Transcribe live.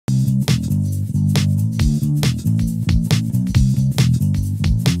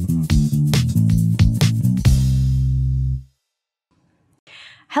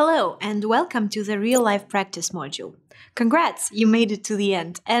Hello and welcome to the real-life practice module. Congrats, you made it to the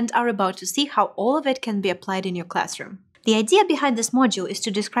end and are about to see how all of it can be applied in your classroom. The idea behind this module is to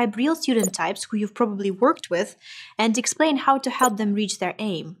describe real student types who you've probably worked with and explain how to help them reach their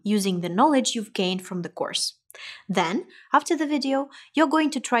aim using the knowledge you've gained from the course. Then, after the video, you're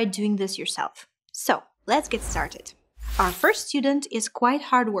going to try doing this yourself. So, let's get started. Our first student is quite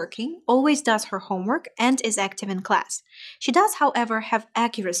hardworking, always does her homework, and is active in class. She does, however, have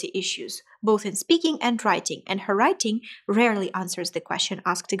accuracy issues, both in speaking and writing, and her writing rarely answers the question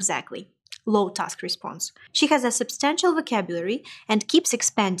asked exactly. Low task response. She has a substantial vocabulary and keeps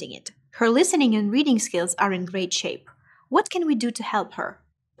expanding it. Her listening and reading skills are in great shape. What can we do to help her?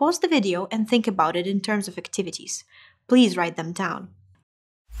 Pause the video and think about it in terms of activities. Please write them down.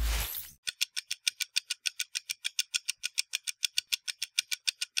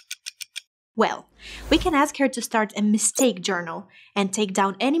 Well, we can ask her to start a mistake journal and take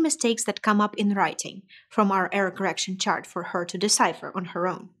down any mistakes that come up in writing from our error correction chart for her to decipher on her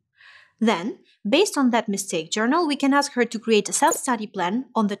own. Then, based on that mistake journal, we can ask her to create a self-study plan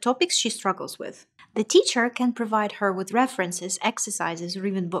on the topics she struggles with. The teacher can provide her with references, exercises, or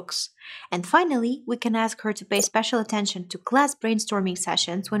even books. And finally, we can ask her to pay special attention to class brainstorming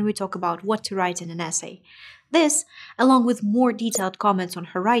sessions when we talk about what to write in an essay. This, along with more detailed comments on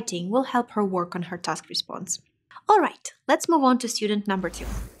her writing, will help her work on her task response. Alright, let's move on to student number 2.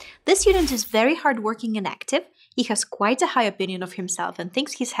 This student is very hardworking and active. He has quite a high opinion of himself and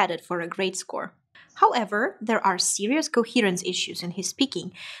thinks he's headed for a great score. However, there are serious coherence issues in his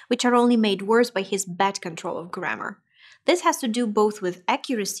speaking, which are only made worse by his bad control of grammar. This has to do both with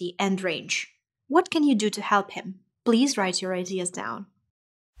accuracy and range. What can you do to help him? Please write your ideas down.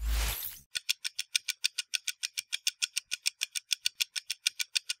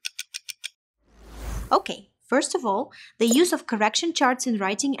 Okay, first of all, the use of correction charts in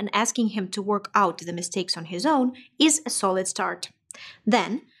writing and asking him to work out the mistakes on his own is a solid start.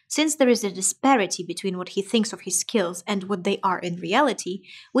 Then, since there is a disparity between what he thinks of his skills and what they are in reality,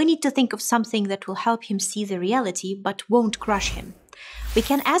 we need to think of something that will help him see the reality but won't crush him. We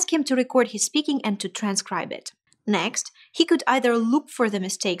can ask him to record his speaking and to transcribe it. Next, he could either look for the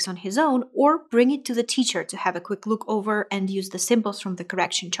mistakes on his own or bring it to the teacher to have a quick look over and use the symbols from the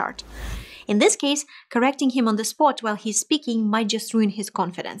correction chart. In this case, correcting him on the spot while he's speaking might just ruin his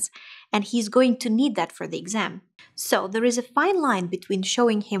confidence, and he's going to need that for the exam. So there is a fine line between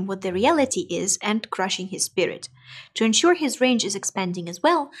showing him what the reality is and crushing his spirit. To ensure his range is expanding as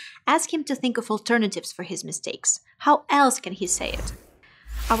well, ask him to think of alternatives for his mistakes. How else can he say it?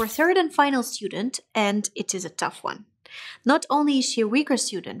 Our third and final student, and it is a tough one. Not only is she a weaker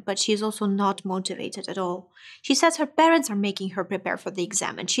student, but she is also not motivated at all. She says her parents are making her prepare for the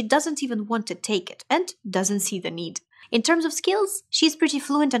exam and she doesn't even want to take it and doesn't see the need. In terms of skills, she's pretty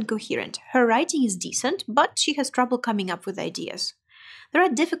fluent and coherent. Her writing is decent, but she has trouble coming up with ideas. There are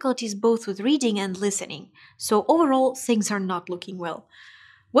difficulties both with reading and listening, so overall things are not looking well.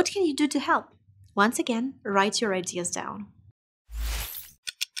 What can you do to help? Once again, write your ideas down.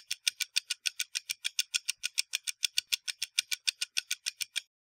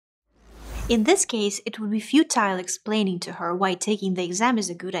 In this case, it would be futile explaining to her why taking the exam is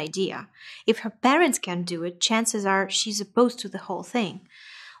a good idea. If her parents can't do it, chances are she's opposed to the whole thing.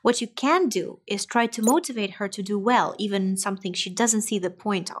 What you can do is try to motivate her to do well, even in something she doesn't see the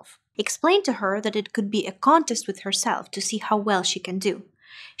point of. Explain to her that it could be a contest with herself to see how well she can do.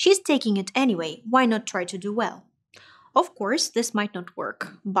 She's taking it anyway, why not try to do well? Of course, this might not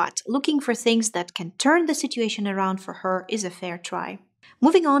work, but looking for things that can turn the situation around for her is a fair try.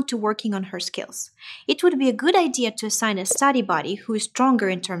 Moving on to working on her skills. It would be a good idea to assign a study buddy who is stronger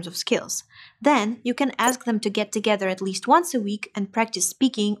in terms of skills. Then, you can ask them to get together at least once a week and practice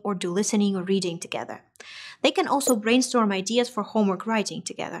speaking or do listening or reading together. They can also brainstorm ideas for homework writing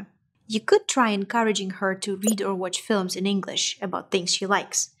together. You could try encouraging her to read or watch films in English about things she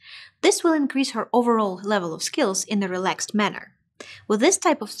likes. This will increase her overall level of skills in a relaxed manner. With this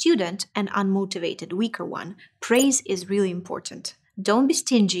type of student, an unmotivated, weaker one, praise is really important. Don't be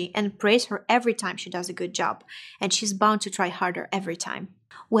stingy and praise her every time she does a good job, and she's bound to try harder every time.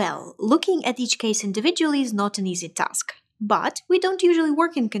 Well, looking at each case individually is not an easy task, but we don't usually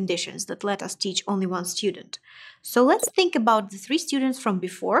work in conditions that let us teach only one student. So let's think about the 3 students from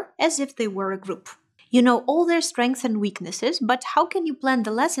before as if they were a group. You know all their strengths and weaknesses, but how can you plan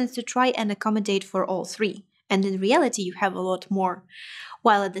the lessons to try and accommodate for all 3? And in reality, you have a lot more,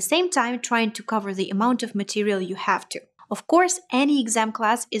 while at the same time trying to cover the amount of material you have to. Of course, any exam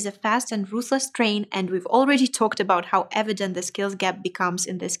class is a fast and ruthless train, and we've already talked about how evident the skills gap becomes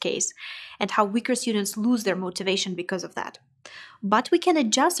in this case, and how weaker students lose their motivation because of that. But we can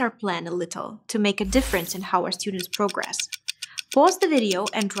adjust our plan a little to make a difference in how our students progress. Pause the video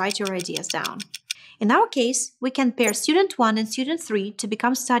and write your ideas down. In our case, we can pair student 1 and student 3 to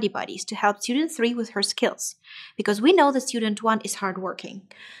become study buddies to help student 3 with her skills, because we know that student 1 is hardworking.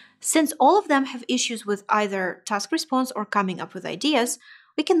 Since all of them have issues with either task response or coming up with ideas,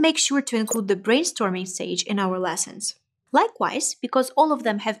 we can make sure to include the brainstorming stage in our lessons. Likewise, because all of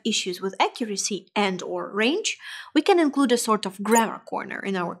them have issues with accuracy and/or range, we can include a sort of grammar corner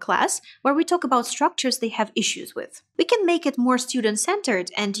in our class where we talk about structures they have issues with. We can make it more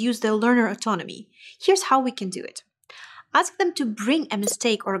student-centered and use their learner autonomy. Here's how we can do it. Ask them to bring a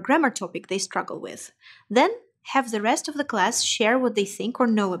mistake or a grammar topic they struggle with. Then, have the rest of the class share what they think or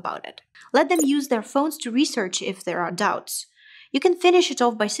know about it. Let them use their phones to research if there are doubts. You can finish it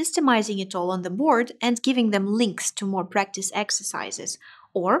off by systemizing it all on the board and giving them links to more practice exercises,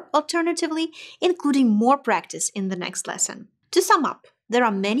 or, alternatively, including more practice in the next lesson. To sum up, there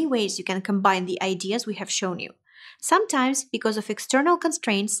are many ways you can combine the ideas we have shown you. Sometimes, because of external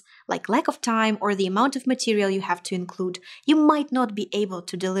constraints, like lack of time or the amount of material you have to include, you might not be able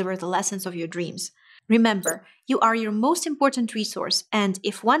to deliver the lessons of your dreams. Remember, you are your most important resource, and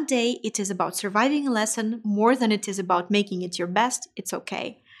if one day it is about surviving a lesson more than it is about making it your best, it's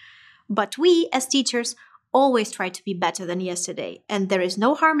okay. But we, as teachers, always try to be better than yesterday, and there is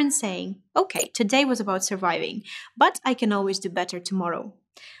no harm in saying, okay, today was about surviving, but I can always do better tomorrow.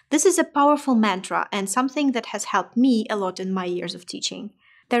 This is a powerful mantra and something that has helped me a lot in my years of teaching.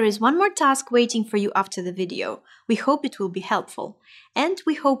 There is one more task waiting for you after the video. We hope it will be helpful. And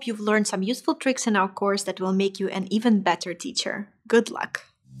we hope you've learned some useful tricks in our course that will make you an even better teacher. Good luck!